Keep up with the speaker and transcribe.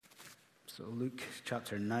So Luke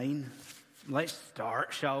chapter 9. Let's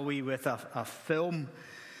start, shall we, with a film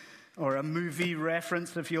or a movie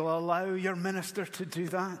reference, if you'll allow your minister to do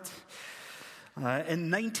that. In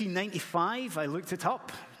 1995, I looked it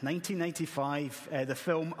up. 1995, the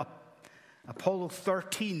film Apollo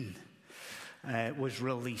 13 was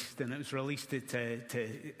released, and it was released to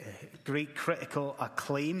great critical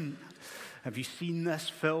acclaim. Have you seen this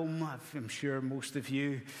film? I'm sure most of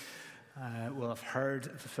you will have heard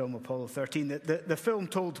of the film Apollo 13. The film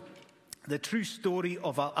told the true story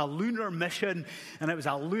of a lunar mission, and it was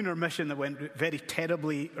a lunar mission that went very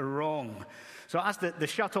terribly wrong. So as the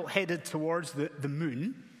shuttle headed towards the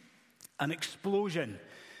moon, an explosion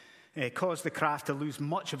caused the craft to lose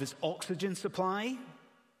much of its oxygen supply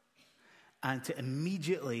and to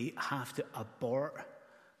immediately have to abort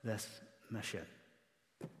this mission.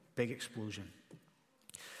 Big explosion.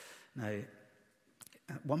 Now,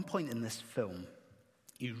 at one point in this film,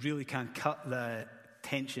 you really can cut the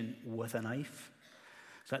tension with a knife.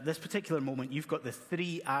 So at this particular moment, you've got the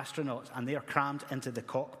three astronauts, and they are crammed into the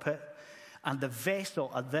cockpit. And the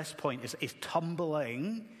vessel at this point is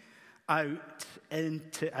tumbling out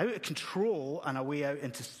of control and away out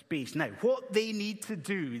into space. Now, what they need to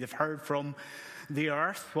do, they've heard from the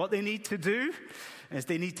Earth, what they need to do is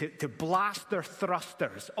they need to blast their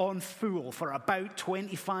thrusters on full for about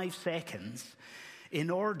 25 seconds in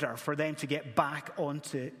order for them to get back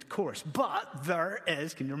onto course. But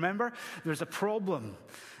can you remember? There's a problem.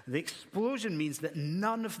 The explosion means that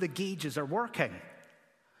none of the gauges are working.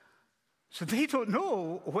 So they don't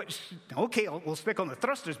know we'll stick on the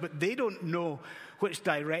thrusters, but they don't know which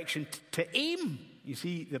direction to aim. You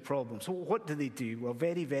see the problem. So what do? Well,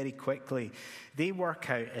 very, very quickly, they work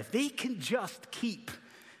out if they can just keep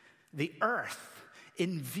the Earth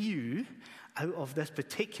in view out of this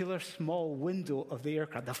particular small window of the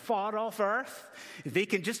aircraft, the far-off Earth, if they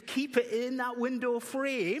can just keep it in that window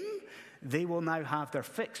frame, they will now have their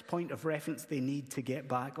fixed point of reference they need to get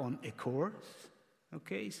back on a course.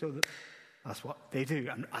 Okay, so that's what they do.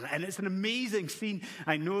 And it's an amazing scene.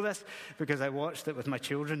 I know this because I watched it with my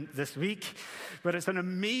children this week. But it's an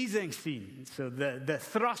amazing scene. So the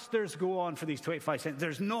thrusters go on for these 25 seconds.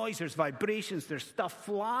 There's noise, there's vibrations, there's stuff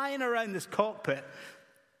flying around this cockpit.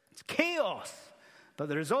 It's chaos. But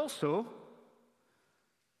there is also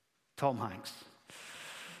Tom Hanks.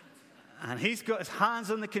 And he's got his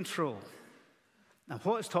hands on the control. And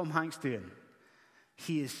what is Tom Hanks doing?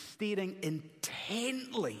 He is staring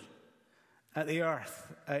intently at the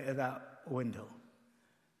Earth out of that window.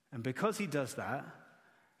 And because he does that,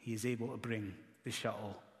 he is able to bring the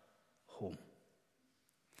shuttle home.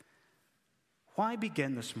 Why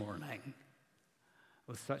begin this morning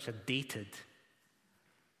with such a dated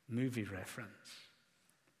movie reference?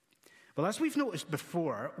 Well, as we've noticed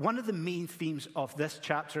before, one of the main themes of this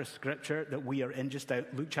chapter of Scripture that we are in just out,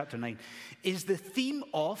 Luke chapter 9, is the theme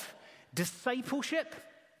of discipleship,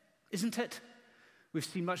 isn't it? We've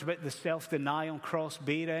seen much about the self-denial,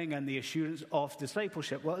 cross-bearing, and the assurance of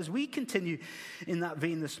discipleship. Well, as we continue in that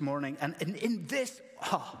vein this morning, and in this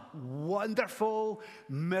wonderful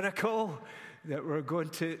miracle that we're going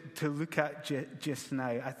to look at just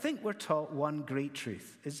now, I think we're taught one great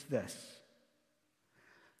truth, is this.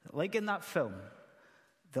 Like in that film,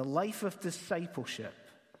 the life of discipleship,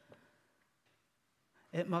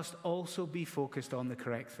 it must also be focused on the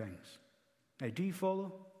correct things. Now, do you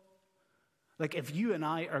follow? Like if you and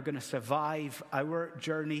I are going to survive our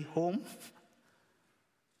journey home,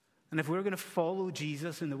 and if we're going to follow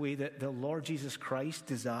Jesus in the way that the Lord Jesus Christ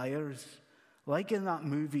desires, like in that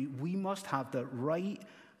movie, we must have the right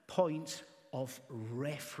points of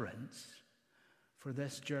reference for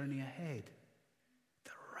this journey ahead.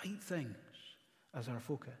 The right things as our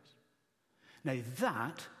focus. Now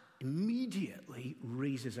that immediately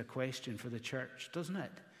raises a question for the church, doesn't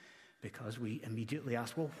it? Because we immediately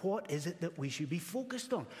ask, well, what is it that we should be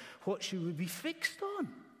focused on? What should we be fixed on?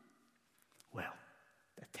 Well,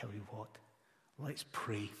 I tell you what, let's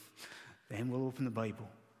pray. Then we'll open the Bible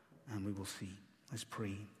and we will see. Let's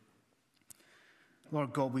pray.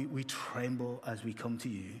 Lord God, we tremble as we come to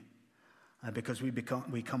you because we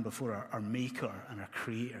come before our Maker and our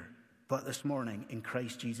Creator. But this morning in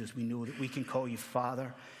Christ Jesus, we know that we can call you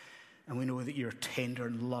Father, and we know that you're tender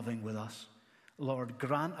and loving with us. Lord,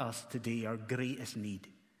 grant us today our greatest need,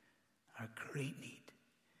 our great need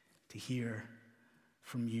to hear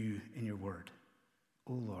from you in your word.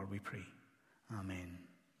 Oh Lord, we pray. Amen.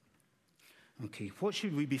 Okay, what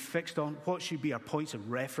should we be fixed on? What should be our points of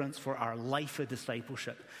reference for our life of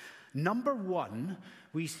discipleship? Number one,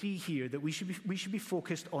 we see here that we should be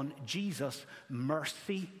focused on Jesus'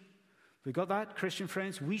 mercy. We got that, Christian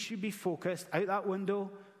friends? We should be focused out that window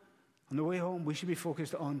On the way home, we should be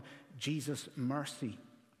focused on Jesus' mercy.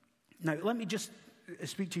 Now, let me just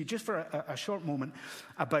speak to you just for a short moment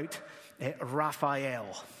about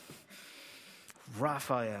Raphael.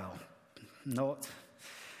 Raphael, not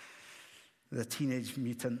the Teenage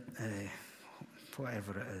Mutant,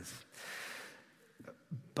 whatever it is.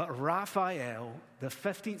 But Raphael, the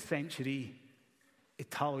 15th century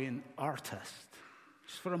Italian artist,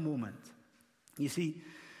 just for a moment. You see,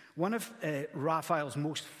 one of Raphael's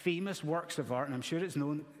most famous works of art, and I'm sure it's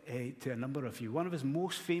known to a number of you, one of his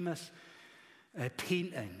most famous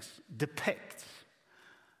paintings depicts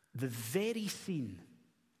the very scene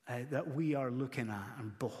that we are looking at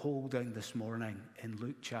and beholding this morning in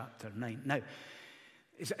Luke chapter 9. Now,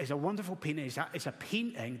 it's a wonderful painting. It's a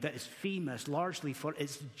painting that is famous largely for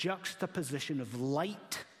its juxtaposition of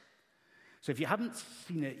light. So if you haven't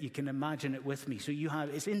seen it, you can imagine it with me. So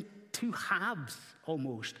it's in two halves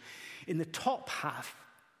almost. In the top half,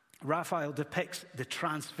 Raphael depicts the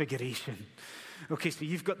Transfiguration. Okay, so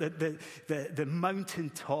you've got the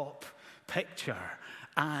mountaintop picture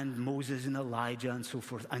and Moses and Elijah and so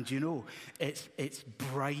forth. And you know, it's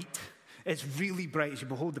bright. It's really bright. As you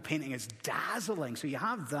behold the painting, it's dazzling. So you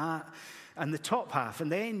have that and the top half.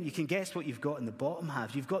 And then you can guess what you've got in the bottom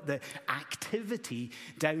half. You've got the activity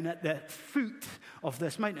down at the foot of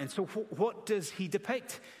this mountain. And so what does he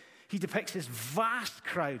depict? He depicts this vast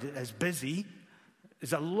crowd that is busy.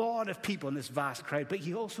 There's a lot of people in this vast crowd. But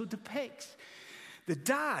he also depicts the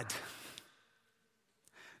dad,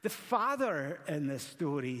 the father in this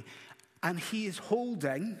story, and he is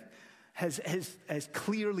holding his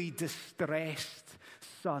clearly distressed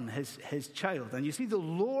son, his child. And you see the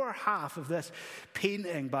lower half of this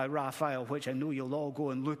painting by Raphael, which I know you'll all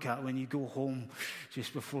go and look at when you go home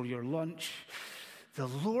just before your lunch. The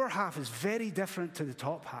lower half is very different to the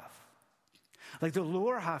top half. Like the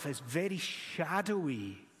lower half is very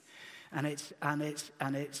shadowy, and it's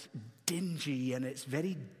dingy, and it's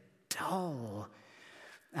very dull.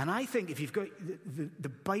 And I think if you've got the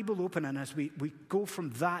Bible open, and as we go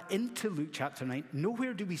from that into Luke chapter 9,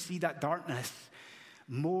 nowhere do we see that darkness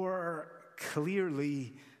more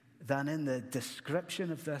clearly than in the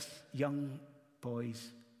description of this young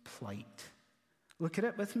boy's plight. Look at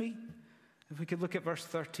it with me. If we could look at verse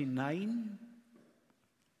 39.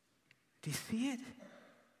 Do you see it?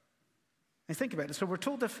 And think about it. So we're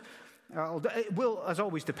told it will, as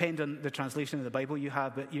always, depend on the translation of the Bible you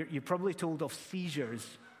have, but you're probably told of seizures,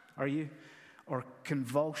 are you? Or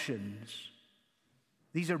convulsions.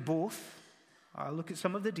 These are both, look at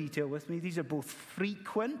some of the detail with me, these are both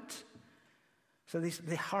frequent. So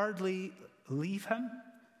they hardly leave him.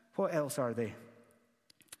 What else are they?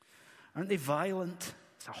 Aren't they violent?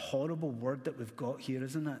 It's a horrible word that we've got here,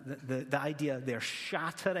 isn't it? The idea they're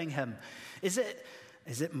shattering him. Is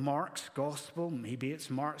it Mark's gospel? Maybe it's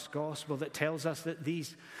Mark's gospel that tells us that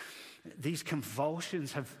these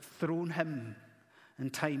convulsions have thrown him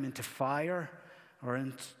in time into fire or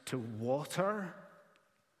into water.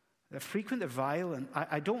 They're frequent, they're violent.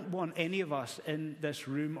 I don't want any of us in this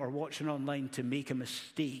room or watching online to make a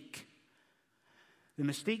mistake. The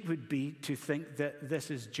mistake would be to think that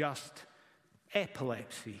this is just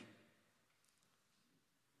epilepsy.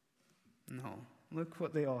 No. Look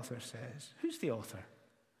what the author says. Who's the author?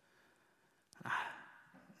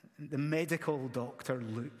 The medical doctor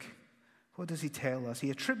Luke. What does he tell us? He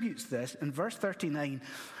attributes this in verse 39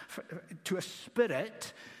 to a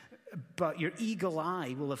spirit, but your eagle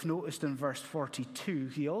eye will have noticed in verse 42,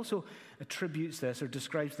 he also attributes this or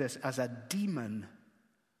describes this as a demon.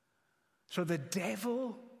 So the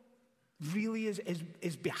devil really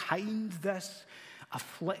is behind this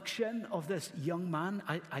affliction of this young man.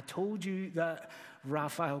 I told you that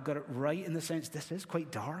Raphael got it right in the sense this is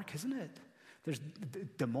quite dark, isn't it? There's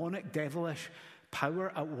demonic, devilish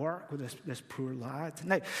power at work with this poor lad.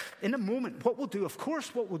 Now, in a moment, what we'll do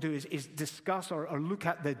is discuss or look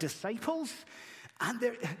at the disciples and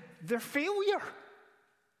their failure.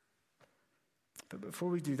 But before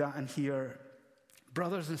we do that, and here,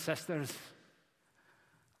 brothers and sisters,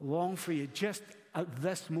 long for you, just at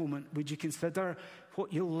this moment, would you consider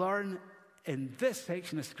what you learn in this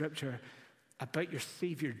section of Scripture about your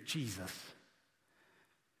Savior Jesus?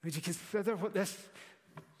 Would you consider what this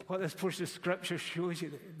portion of Scripture shows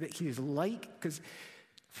you that he is like? Because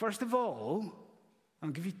first of all, I'll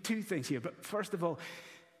give you two things here, but first of all,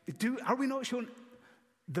 are we not shown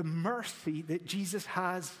the mercy that Jesus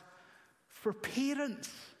has for parents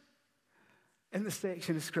in this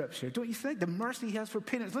section of Scripture? Don't you think? The mercy he has for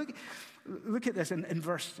parents. Look at this in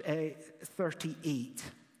verse 38.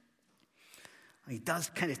 He does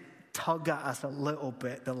kind of tug at us a little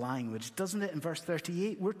bit, the language, doesn't it? In verse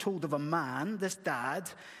 38, we're told of a man, this dad.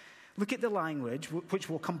 Look at the language, which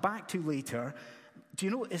we'll come back to later. Do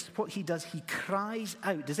you notice what he does? He cries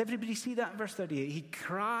out. Does everybody see that in verse 38?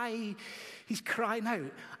 He's crying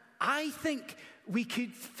out. I think we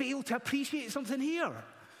could fail to appreciate something here.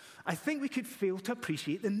 I think we could fail to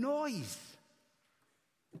appreciate the noise.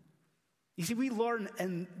 You see, we learn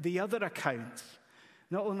in the other accounts,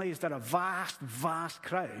 not only is there a vast, vast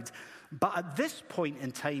crowd, but at this point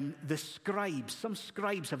in time, some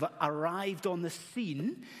scribes have arrived on the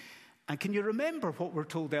scene. And can you remember what we're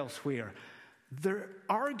told elsewhere? They're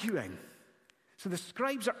arguing. So the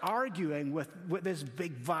scribes are arguing with this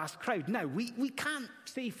big, vast crowd. Now, we can't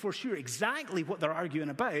say for sure exactly what they're arguing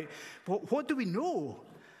about, but what do we know?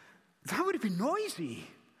 That would have been noisy,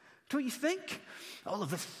 don't you think? All of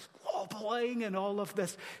this squabbling and all of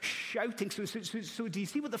this shouting. So do you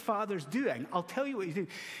see what the Father's doing? I'll tell you what he's doing.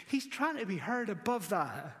 He's trying to be heard above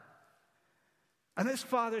that. And this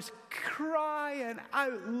father's crying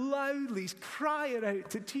out loudly. He's crying out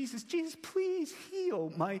to Jesus, Jesus, please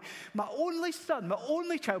heal my only son, my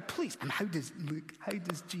only child, please. And how does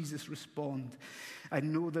Jesus respond? I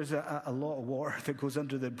know there's a lot of water that goes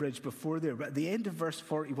under the bridge before there, but at the end of verse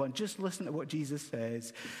 41, just listen to what Jesus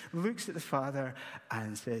says. Looks at the father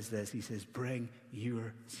and says this. He says, bring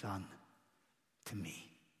your son to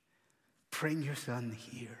me. Bring your son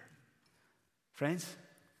here. Friends,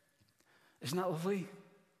 isn't that lovely?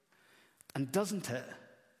 And doesn't it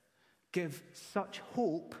give such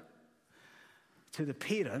hope to the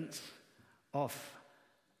parents of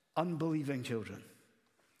unbelieving children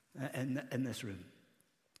in this room?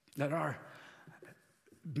 There are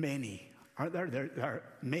many, aren't there? There are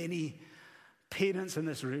many parents in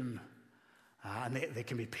this room, and they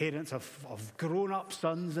can be parents of grown-up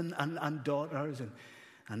sons and daughters,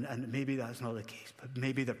 and maybe that's not the case, but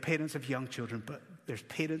maybe they're parents of young children, but there's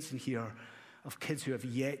parents in here of kids who have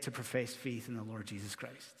yet to profess faith in the Lord Jesus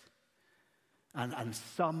Christ. And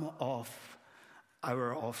some of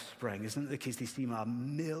our offspring, isn't it the case, they seem a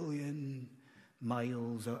million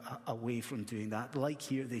miles away from doing that. Like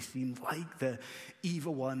here, they seem like the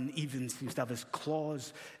evil one even seems to have his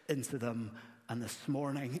claws into them. And this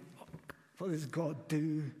morning, what does God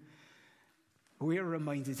do? We are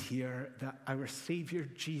reminded here that our Savior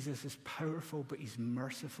Jesus is powerful, but he's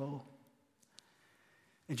merciful.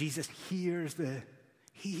 And Jesus hears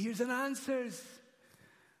and answers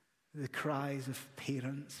the cries of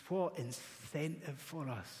parents. What incentive for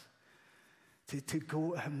us to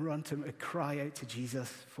go to him, run to him, to cry out to Jesus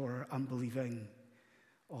for unbelieving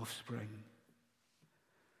offspring.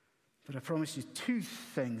 But I promise you two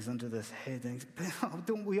things under this heading.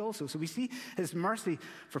 Don't we also? So we see his mercy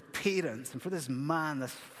for parents and for this man,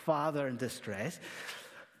 this father in distress.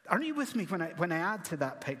 Aren't you with me when I add to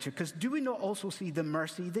that picture? Because do we not also see the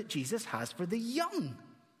mercy that Jesus has for the young?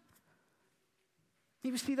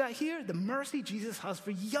 You see that here? The mercy Jesus has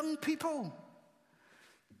for young people.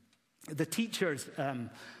 The teachers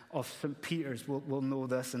of St.Peter's will know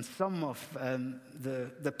this, and some of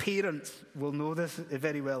the parents will know this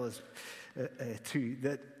very well as too,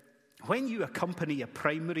 that when you accompany a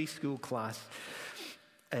primary school class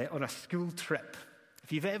on a school trip,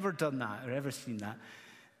 if you've ever done that or ever seen that,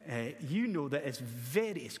 you know that it's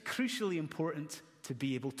crucially important to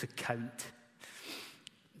be able to count.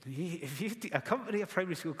 If you accompany a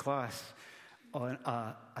primary school class on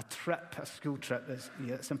a school trip,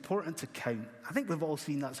 it's important to count. I think we've all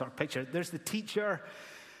seen that sort of picture. There's the teacher,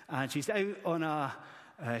 and she's out on a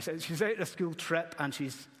school trip, and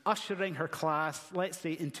she's ushering her class, let's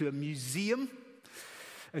say, into a museum.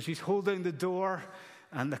 And she's holding the door,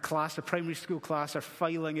 and the primary school class, are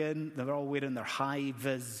filing in. They're all wearing their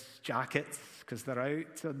high-vis jackets because they're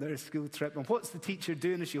out on their school trip. And what's the teacher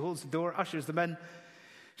doing as she holds the door, ushers them in?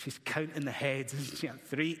 She's counting the heads.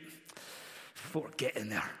 3, 4, get in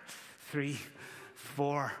there. 3,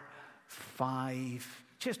 4, 5.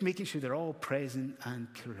 Just making sure they're all present and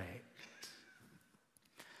correct.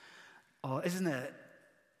 Oh, isn't it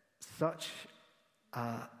such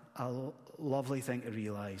a lovely thing to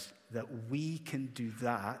realize that we can do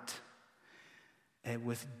that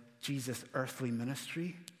with Jesus' earthly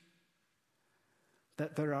ministry?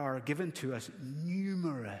 That there are given to us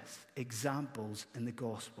numerous examples in the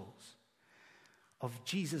Gospels of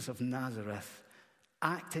Jesus of Nazareth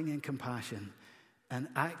acting in compassion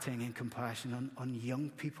on young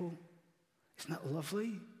people. Isn't that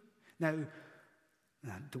lovely? Now,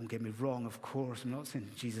 don't get me wrong, of course. I'm not saying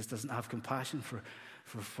Jesus doesn't have compassion for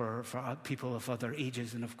people of other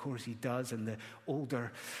ages, and of course he does, and the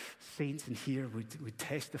older saints in here would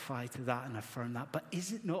testify to that and affirm that. But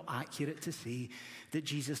is it not accurate to say that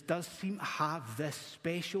Jesus does seem to have this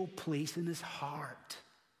special place in his heart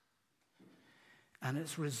And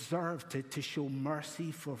it's reserved to show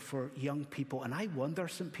mercy for young people. And I wonder,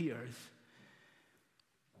 St. Peter's,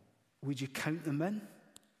 would you count them in?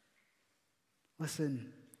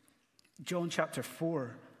 Listen, John chapter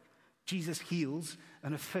 4, Jesus heals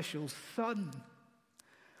an official's son.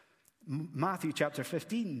 Matthew chapter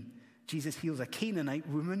 15, Jesus heals a Canaanite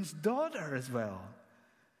woman's daughter as well.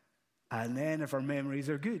 And then, if our memories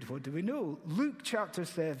are good, what do we know? Luke chapter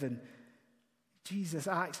 7, Jesus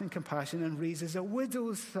acts in compassion and raises a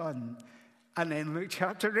widow's son. And then Luke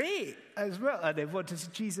chapter 8 as well. And then what does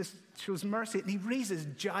Jesus shows mercy? And he raises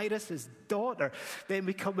Jairus' daughter. Then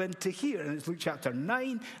we come into here, and it's Luke chapter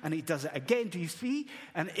 9, and he does it again. Do you see?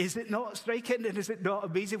 And is it not striking? And is it not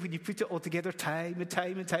amazing when you put it all together time and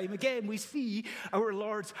time and time again? We see our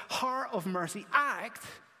Lord's heart of mercy act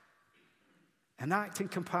in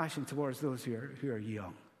compassion towards those who are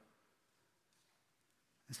young.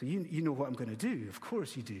 And so you know what I'm going to do. Of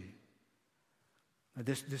course you do. Now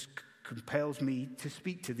this compels me to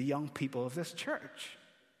speak to the young people of this church.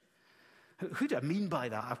 Who do I mean by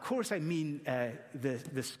that? Of course I mean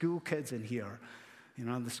the school kids in here. You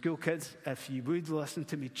know, the school kids, if you would listen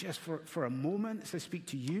to me just for a moment as I speak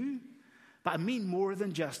to you. But I mean more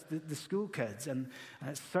than just the school kids. And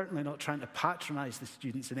it's certainly not trying to patronize the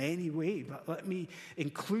students in any way. But let me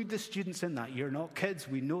include the students in that. You're not kids.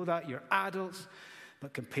 We know that. You're adults.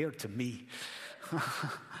 But compared to me,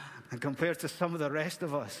 and compared to some of the rest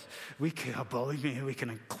of us, we can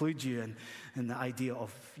include you in the idea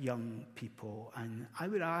of young people. And I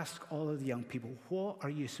would ask all of the young people, what are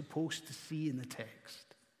you supposed to see in the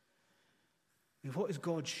text? I mean, what is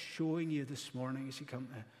God showing you this morning as you come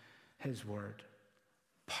to his word?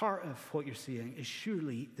 Part of what you're seeing is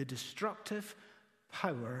surely the destructive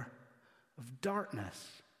power of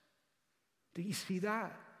darkness. Do you see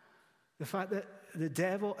that? The fact that the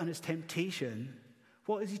devil and his temptation,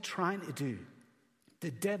 what is he trying to do?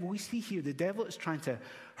 The devil, we see here, the devil is trying to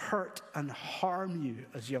hurt and harm you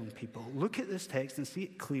as young people. Look at this text and see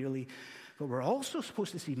it clearly. But we're also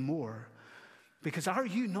supposed to see more. Because are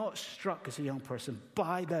you not struck as a young person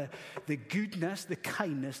by the goodness, the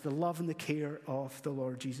kindness, the love and the care of the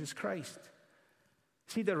Lord Jesus Christ?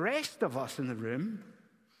 See, the rest of us in the room,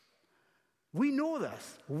 we know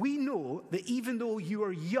this. We know that even though you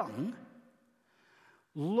are young,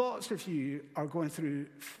 lots of you are going through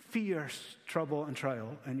fierce trouble and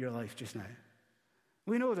trial in your life just now.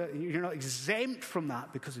 We know that you're not exempt from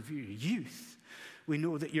that because of your youth. We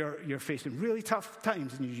know that you're facing really tough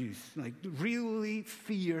times in your youth, like really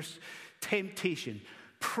fierce temptation,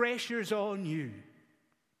 pressures on you.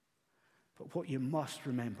 But what you must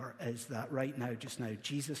remember is that right now, just now,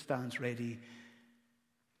 Jesus stands ready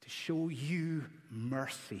to show you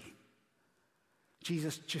mercy.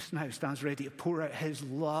 Jesus just now stands ready to pour out his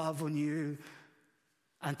love on you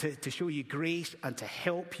and to show you grace and to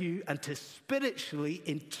help you and to spiritually,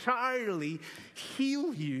 entirely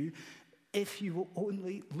heal you if you will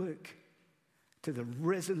only look to the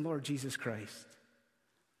risen Lord Jesus Christ.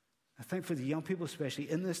 I think for the young people especially,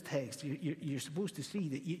 in this text, you're supposed to see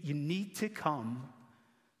that you need to come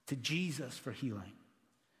to Jesus for healing.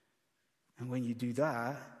 And when you do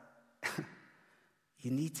that,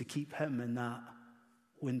 you need to keep him in that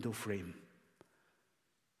window frame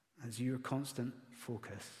as your constant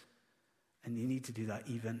focus. And you need to do that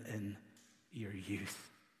even in your youth.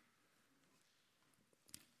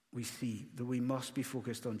 We see that we must be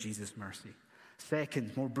focused on Jesus' mercy.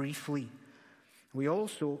 Second, more briefly, we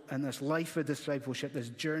also, in this life of discipleship, this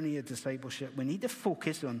journey of discipleship, we need to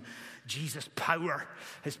focus on Jesus' power,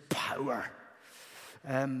 his power.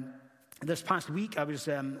 This past week, I was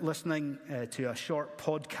listening to a short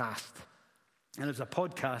podcast. And it was a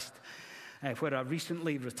podcast where a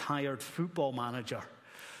recently retired football manager,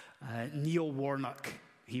 Neil Warnock,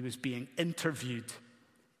 he was being interviewed.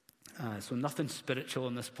 So nothing spiritual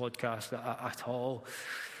in this podcast at all.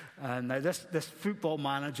 Now this football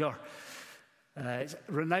manager is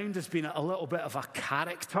renowned as being a little bit of a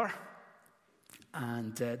character.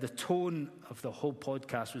 And the tone of the whole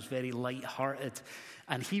podcast was very light-hearted.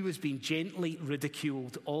 And he was being gently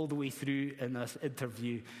ridiculed all the way through in this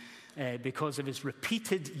interview because of his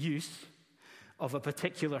repeated use of a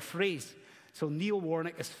particular phrase. So Neil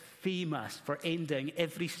Warnock is famous for ending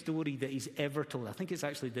every story that he's ever told. I think it's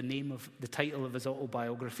actually the title of his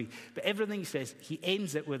autobiography. But everything he says, he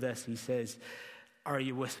ends it with this. He says, "Are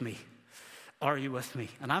you with me? Are you with me?"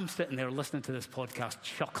 And I'm sitting there listening to this podcast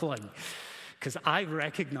chuckling because I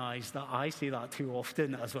recognize that I say that too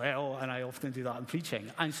often as well, and I often do that in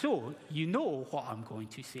preaching. And so you know what I'm going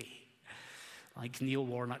to say. Like Neil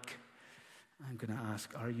Warnock, I'm going to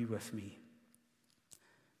ask, are you with me?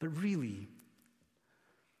 But really,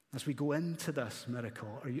 As we go into this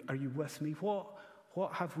miracle, are you with me?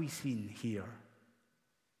 What have we seen here?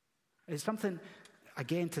 It's something,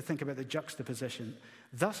 again, to think about the juxtaposition.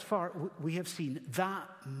 Thus far, we have seen that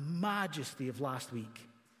majesty of last week,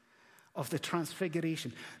 of the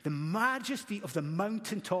transfiguration. The majesty of the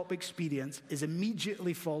mountaintop experience is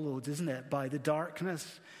immediately followed, isn't it, by the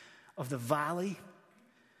darkness of the valley.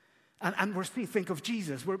 And we're seeing, think of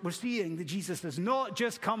Jesus. We're seeing that Jesus has not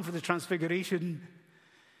just come for the transfiguration,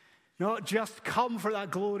 not just come for that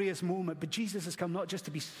glorious moment, but Jesus has come not just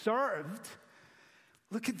to be served.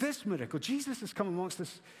 Look at this miracle. Jesus has come amongst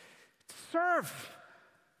us to serve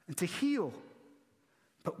and to heal.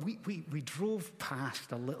 But we drove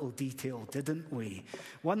past a little detail, didn't we?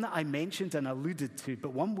 One that I mentioned and alluded to,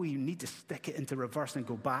 but one we need to stick it into reverse and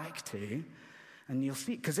go back to. And you'll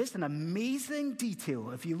see, because it's an amazing detail.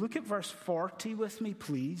 If you look at verse 40 with me,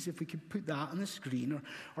 please, if we could put that on the screen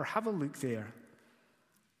or have a look there.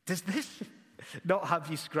 Does this not have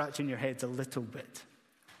you scratching your heads a little bit?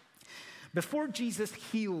 Before Jesus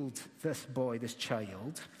healed this boy, this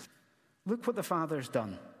child, look what the Father's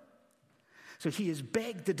done. So he has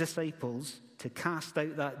begged the disciples to cast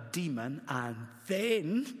out that demon, and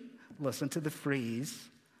then, listen to the phrase,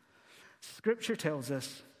 Scripture tells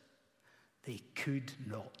us they could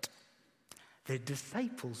not. The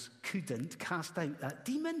disciples couldn't cast out that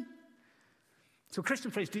demon. So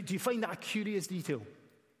Christian friends, do you find that a curious detail?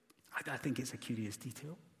 I think it's a curious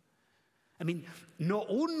detail. I mean, not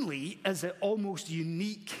only is it almost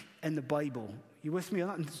unique in the Bible, you with me on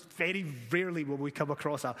that? And very rarely will we come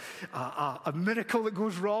across a miracle that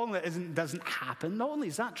goes wrong that doesn't happen. Not only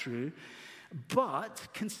is that true, but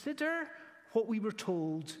consider what we were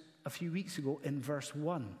told a few weeks ago in verse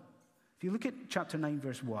 1. If you look at chapter 9,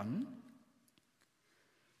 verse 1,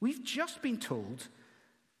 we've just been told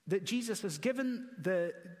that Jesus has given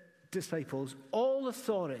the disciples all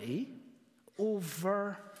authority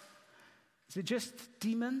over, is it just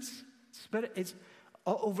demons? Spirit? It's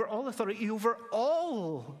over all authority, over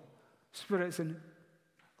all spirits and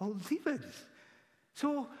all demons.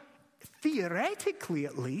 So, theoretically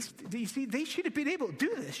at least, you see, they should have been able to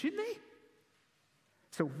do this, shouldn't they?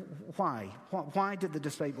 So why? Why did the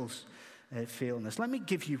disciples fail in this? Let me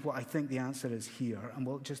give you what I think the answer is here, and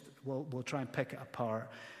we'll try and pick it apart.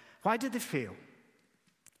 Why did they fail?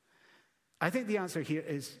 I think the answer here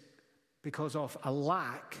is because of a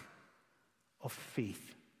lack of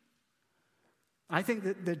faith. I think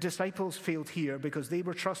that the disciples failed here because they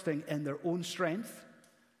were trusting in their own strength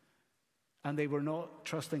and they were not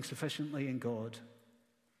trusting sufficiently in God.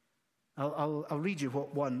 I'll read you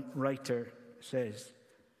what one writer says.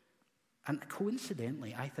 And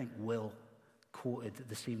coincidentally, I think Will quoted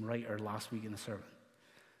the same writer last week in the sermon.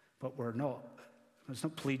 But it's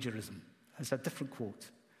not plagiarism. It's a different quote.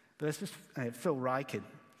 But this is Phil Ryken.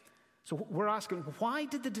 So we're asking, why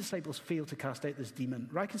did the disciples fail to cast out this demon?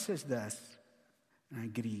 Ryken says this, and I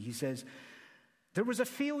agree. He says, there was a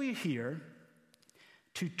failure here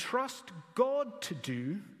to trust God to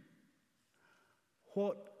do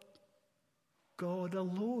what God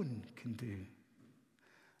alone can do.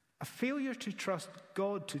 A failure to trust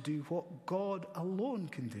God to do what God alone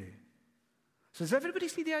can do. So does everybody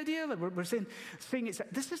see the idea? We're saying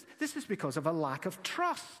this is because of a lack of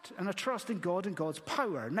trust and a trust in God and God's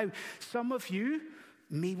power. Now, some of you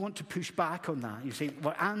may want to push back on that. You're saying,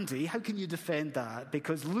 well, Andy, how can you defend that?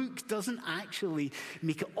 Because Luke doesn't actually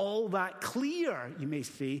make it all that clear, you may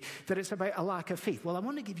say, that it's about a lack of faith. Well, I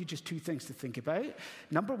want to give you just two things to think about.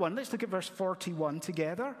 Number one, let's look at verse 41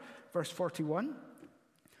 together. Verse 41.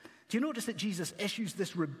 Do you notice that Jesus issues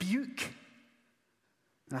this rebuke?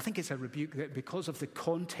 And I think it's a rebuke that because of the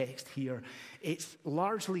context here, it's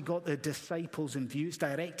largely got the disciples in view. It's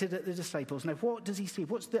directed at the disciples. Now, what does he say?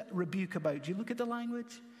 What's the rebuke about? Do you look at the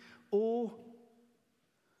language? Oh,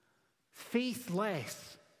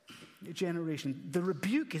 faithless generation. The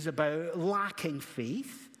rebuke is about lacking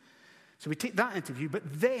faith. So we take that into view, but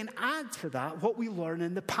then add to that what we learn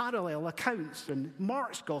in the parallel accounts in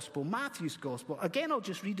Mark's gospel, Matthew's gospel. Again, I'll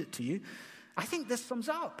just read it to you. I think this sums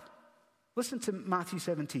up. Listen to Matthew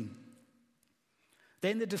 17.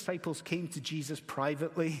 Then the disciples came to Jesus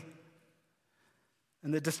privately,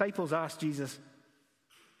 and the disciples asked Jesus,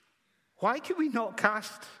 why could we not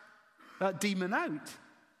cast that demon out?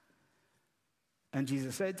 And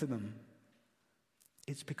Jesus said to them,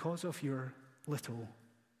 it's because of your little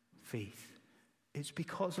faith. It's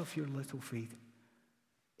because of your little faith.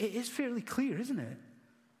 It is fairly clear, isn't it?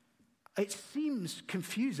 It seems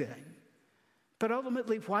confusing. But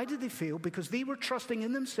ultimately, why did they fail? Because they were trusting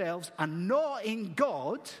in themselves and not in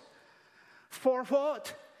God for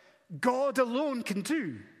what God alone can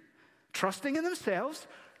do. Trusting in themselves,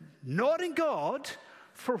 not in God,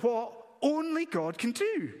 for what only God can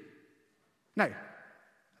do. Now,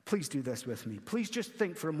 please do this with me. Please just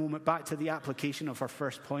think for a moment back to the application of our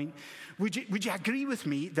first point. Would you agree with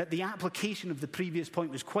me that the application of the previous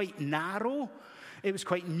point was quite narrow? It was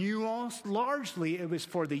quite nuanced. Largely, it was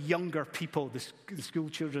for the younger people, the school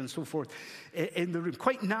children and so forth in the room.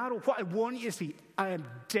 Quite narrow. What I want you to see, I am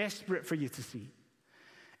desperate for you to see,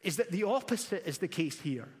 is that the opposite is the case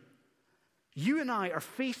here. You and I are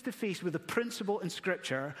face to face with a principle in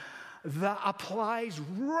Scripture that applies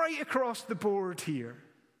right across the board here.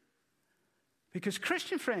 Because,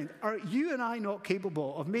 Christian friend, are you and I not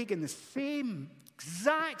capable of making the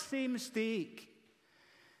exact same mistake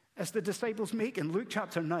as the disciples make in Luke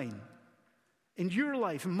chapter 9? In your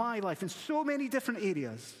life, in my life, in so many different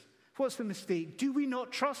areas. What's the mistake? Do we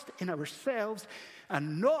not trust in ourselves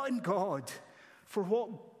and not in God for what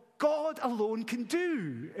God alone can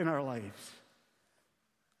do in our lives?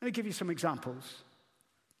 Let me give you some examples.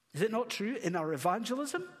 Is it not true in our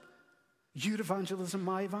evangelism? Your evangelism,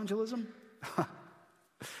 my evangelism?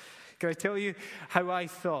 Can I tell you how I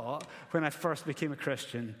thought when I first became a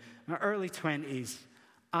Christian? In my early 20s,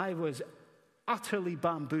 I was utterly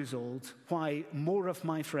bamboozled why more of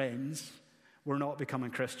my friends were not becoming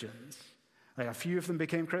Christians. Like a few of them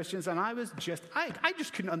became Christians, and I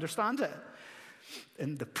just couldn't understand it.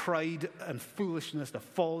 In the pride and foolishness, the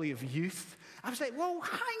folly of youth, I was like, well,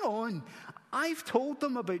 hang on. I've told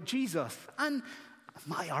them about Jesus, and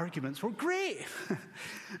my arguments were great.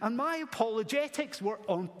 And my apologetics were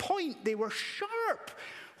on point. They were sharp.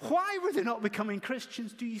 Why were they not becoming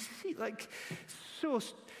Christians? Do you see? Like,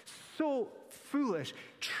 so foolish,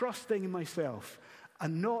 trusting in myself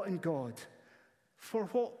and not in God for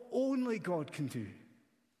what only God can do.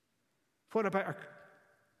 What about our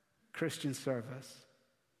Christian service?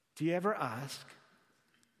 Do you ever ask,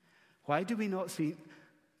 why do we not see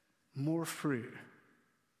more fruit?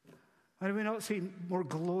 Why do we not see more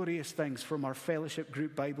glorious things from our fellowship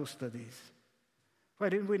group Bible studies? Why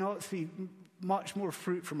do we not see much more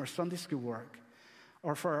fruit from our Sunday school work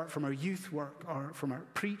or from our youth work or from our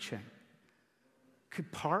preaching?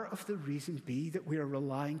 Could part of the reason be that we are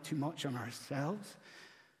relying too much on ourselves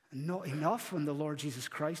and not enough on the Lord Jesus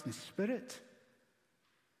Christ and His Spirit?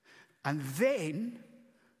 And then,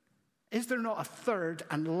 is there not a third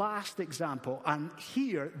and last example? And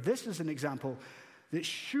here, this is an example that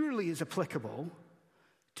surely is applicable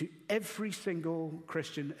to every single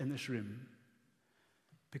Christian in this room.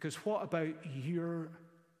 Because what about your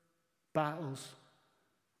battles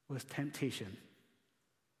with temptation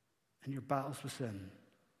and your battles with sin?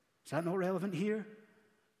 Is that not relevant here?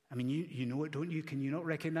 I mean, you know it, don't you? Can you not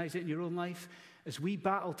recognize it in your own life? As we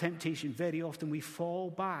battle temptation, very often we fall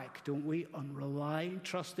back, don't we, on relying,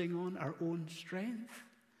 trusting on our own strength.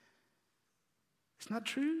 Isn't that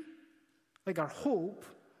true? Like our hope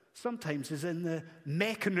sometimes is in the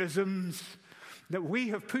mechanisms that we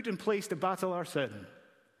have put in place to battle our sin.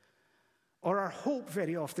 Or our hope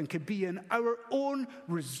very often could be in our own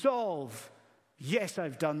resolve. Yes,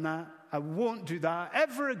 I've done that. I won't do that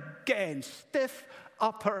ever again. Stiff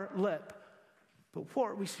upper lip. But what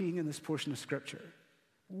are we seeing in this portion of Scripture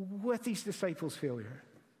with these disciples' failure?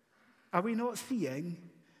 Are we not seeing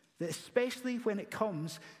that especially when it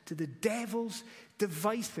comes to the devil's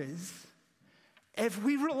devices, if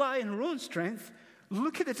we rely on our own strength,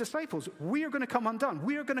 look at the disciples. We are going to come undone.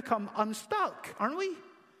 We are going to come unstuck, aren't we?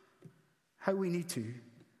 How we need to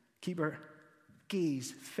keep our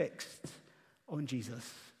gaze fixed on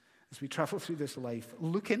Jesus as we travel through this life,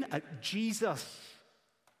 looking at Jesus,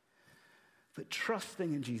 but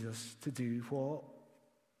trusting in Jesus to do what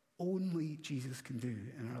only Jesus can do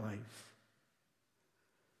in our lives.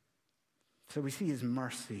 So we see His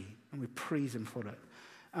mercy and we praise Him for it.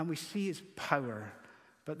 And we see His power.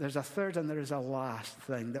 But there's a third and there is a last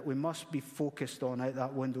thing that we must be focused on out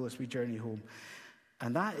that window as we journey home.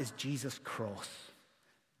 And that is Jesus' cross.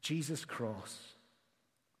 Jesus' cross.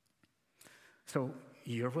 So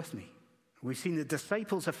you're with me. We've seen the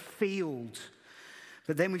disciples have failed.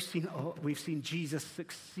 But then we've seen Jesus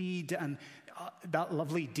succeed, and that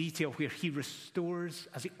lovely detail where He restores,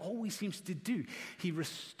 as He always seems to do, He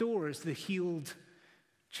restores the healed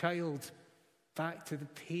child back to the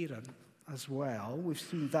parent as well. We've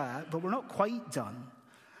seen that, but we're not quite done.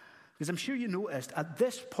 Because I'm sure you noticed, at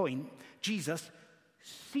this point, Jesus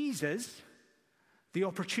seizes the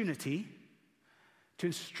opportunity to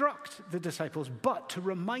instruct the disciples, but to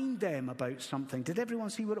remind them about something. Did everyone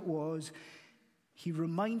see what it was? He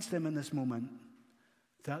reminds them in this moment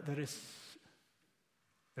that there's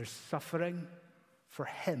suffering for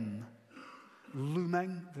Him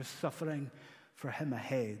looming. There's suffering for Him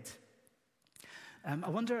ahead. I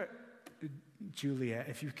wonder, Julia,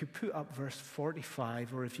 if you could put up verse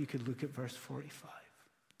 45, or if you could look at verse 45.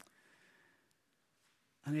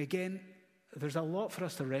 And again, there's a lot for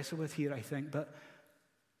us to wrestle with here, I think, but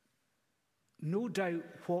no doubt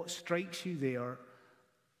what strikes you there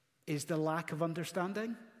is the lack of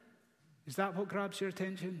understanding. Is that what grabs your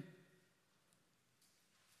attention?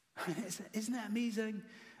 Isn't it amazing?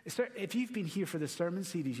 If you've been here for the sermon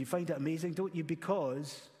series, you find it amazing, don't you?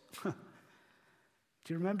 Because, do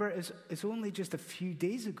you remember, it's only just a few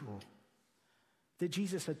days ago that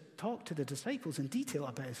Jesus had talked to the disciples in detail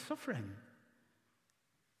about his suffering.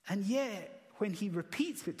 And yet, when he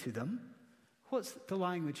repeats it to them, what's the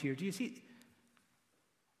language here? Do you see?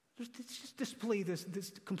 Let's just display this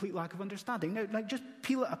complete lack of understanding. Now, just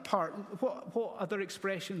peel it apart. What other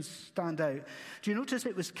expressions stand out? Do you notice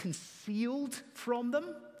it was concealed from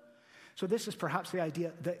them? So this is perhaps the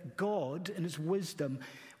idea that God, in his wisdom,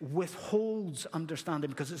 withholds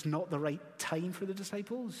understanding because it's not the right time for the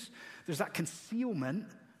disciples. There's that concealment.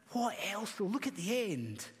 What else? So look at the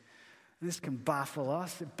end. This can baffle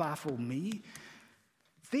us. It baffled me.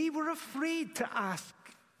 They were afraid to ask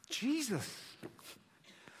Jesus.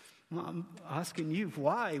 Well, I'm asking you,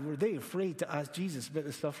 why were they afraid to ask Jesus about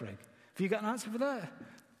the suffering? Have you got an answer for that?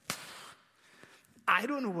 I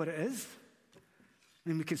don't know what it is. I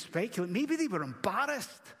mean, we can speculate. Maybe they were embarrassed.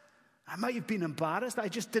 I might have been embarrassed. I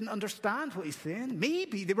just didn't understand what he's saying.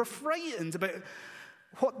 Maybe they were frightened about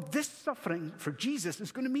what this suffering for Jesus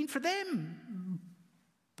is going to mean for them.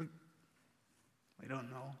 But we don't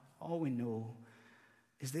know. All we know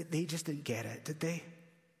is that they just didn't get it, did they?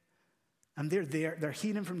 And they're there, they're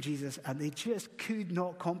hearing from Jesus, and they just could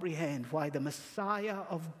not comprehend why the Messiah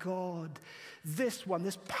of God, this one,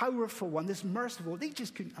 this powerful one, this merciful, they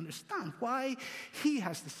just couldn't understand why he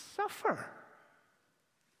has to suffer.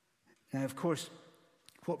 Now, of course,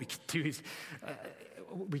 what we could do is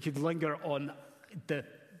we could linger on the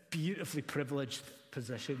beautifully privileged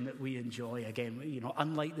position that we enjoy. Again,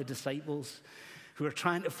 unlike the disciples who are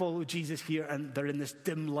trying to follow Jesus here, and they're in this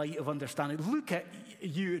dim light of understanding. Look at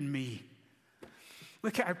you and me.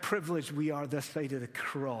 Look at how privileged we are this side of the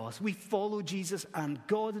cross. We follow Jesus, and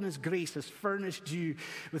God in his grace has furnished you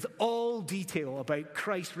with all detail about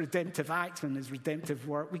Christ's redemptive acts and his redemptive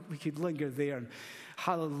work. We could linger there, and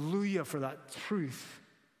hallelujah for that truth.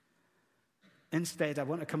 Instead, I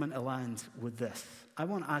want to come into land with this. I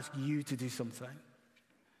want to ask you to do something.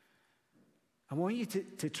 I want you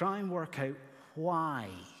to try and work out why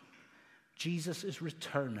Jesus is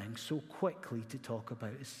returning so quickly to talk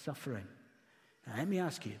about his suffering. Now, let me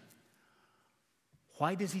ask you,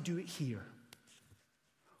 why does he do it here?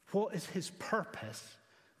 What is his purpose?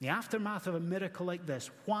 In the aftermath of a miracle like this,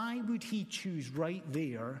 why would he choose right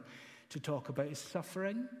there to talk about his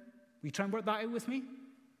suffering? Will you try and work that out with me?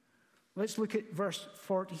 Let's look at verse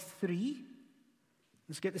 43.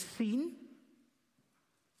 Let's get the scene.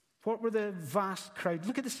 What were the vast crowd?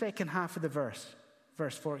 Look at the second half of the verse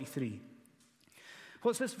 43.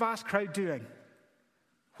 What's this vast crowd doing?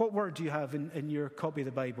 What word do you have in your copy of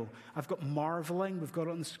the Bible? I've got marveling. We've got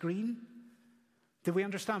it on the screen. Do we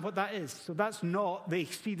understand what that is? So that's not they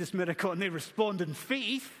see this miracle and they respond in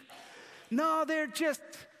faith. No, they're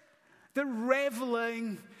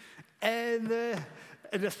reveling in the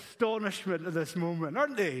astonishment of this moment,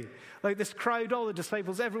 aren't they? Like this crowd, all the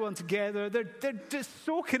disciples, everyone together, they're just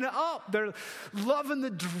soaking it up. They're loving the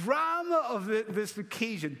drama of this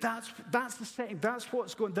occasion. That's the setting. That's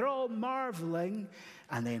what's going. They're all marveling.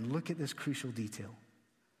 And then look at this crucial detail.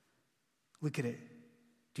 Look at it.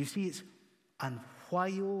 Do you see it's, and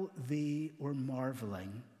while they were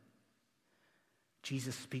marveling,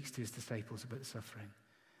 Jesus speaks to his disciples about suffering.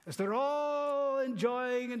 As they're all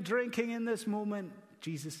enjoying and drinking in this moment,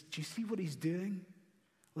 Jesus, do you see what he's doing?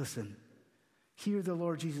 Listen, here the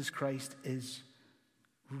Lord Jesus Christ is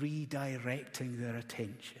redirecting their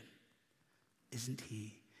attention, isn't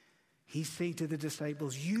he? He's saying to the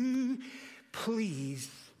disciples, you please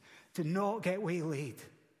do not get waylaid.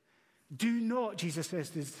 Do not, Jesus says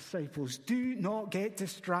to his disciples, do not get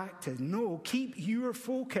distracted. No, keep your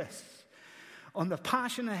focus on the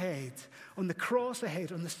passion ahead, on the cross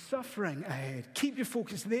ahead, on the suffering ahead. Keep your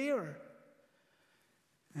focus there.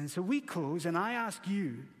 And so we close, and I ask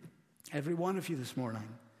you, every one of you this morning,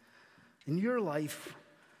 in your life,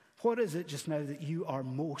 what is it just now that you are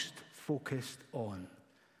most focused on?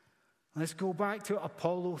 Let's go back to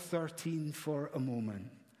Apollo 13 for a moment.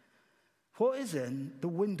 What is in the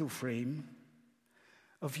window frame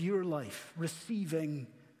of your life receiving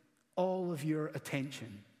all of your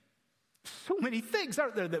attention? So many things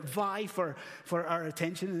out there that vie for our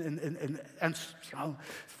attention, and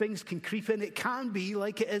things can creep in. It can be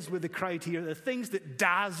like it is with the crowd here, the things that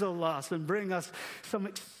dazzle us and bring us some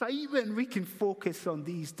excitement. We can focus on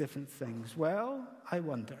these different things. Well, I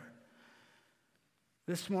wonder,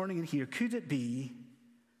 this morning in here, could it be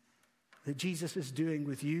that Jesus is doing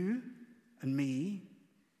with you and me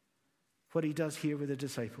what he does here with the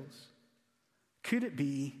disciples? Could it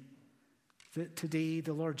be that today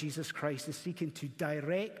the Lord Jesus Christ is seeking to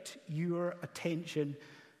direct your attention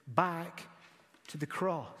back to the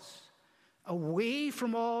cross, away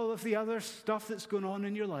from all of the other stuff that's going on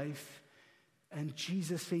in your life, and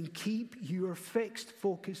Jesus saying, keep your fixed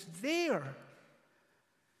focus there.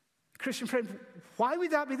 Christian friend, why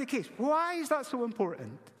would that be the case? Why is that so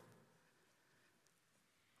important?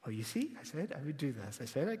 Well, you see, I said I would do this. I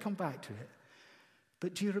said I'd come back to it.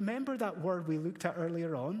 But do you remember that word we looked at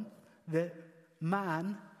earlier on? That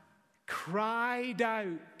man cried out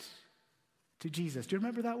to Jesus. Do you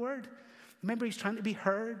remember that word? Remember, he's trying to be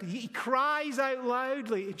heard. He cries out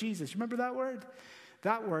loudly to Jesus. You remember that word?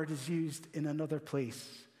 That word is used in another place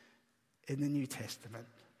in the New Testament.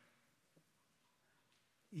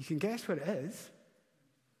 You can guess what it is.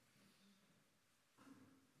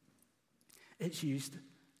 It's used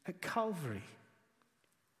at Calvary.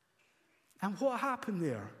 And what happened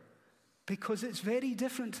there? Because it's very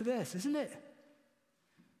different to this, isn't it?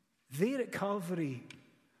 There at Calvary,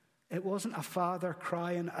 it wasn't a father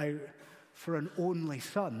crying out for an only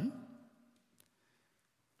son.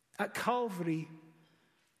 At Calvary,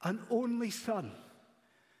 an only son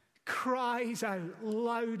cries out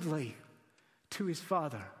loudly to his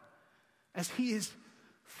father as he is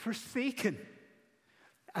forsaken.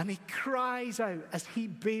 And he cries out as he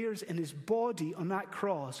bears in his body on that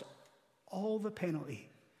cross all the penalty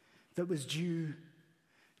that was due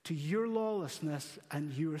to your lawlessness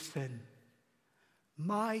and your sin.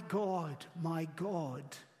 My God, why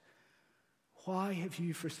have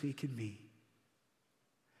you forsaken me?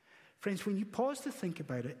 Friends, when you pause to think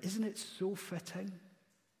about it, isn't it so fitting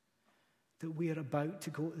that we are about to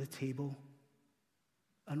go to the table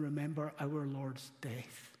and remember our Lord's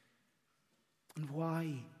death? And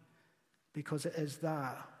why? Because it is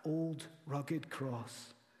that old rugged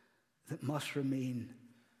cross that must remain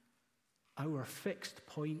our fixed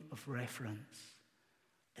point of reference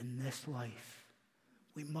in this life.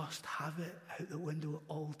 We must have it out the window at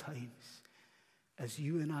all times as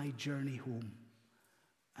you and I journey home.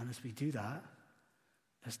 And as we do that,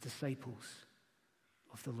 as disciples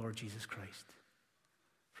of the Lord Jesus Christ.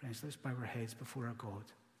 Friends, let's bow our heads before our God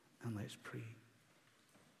and let's pray.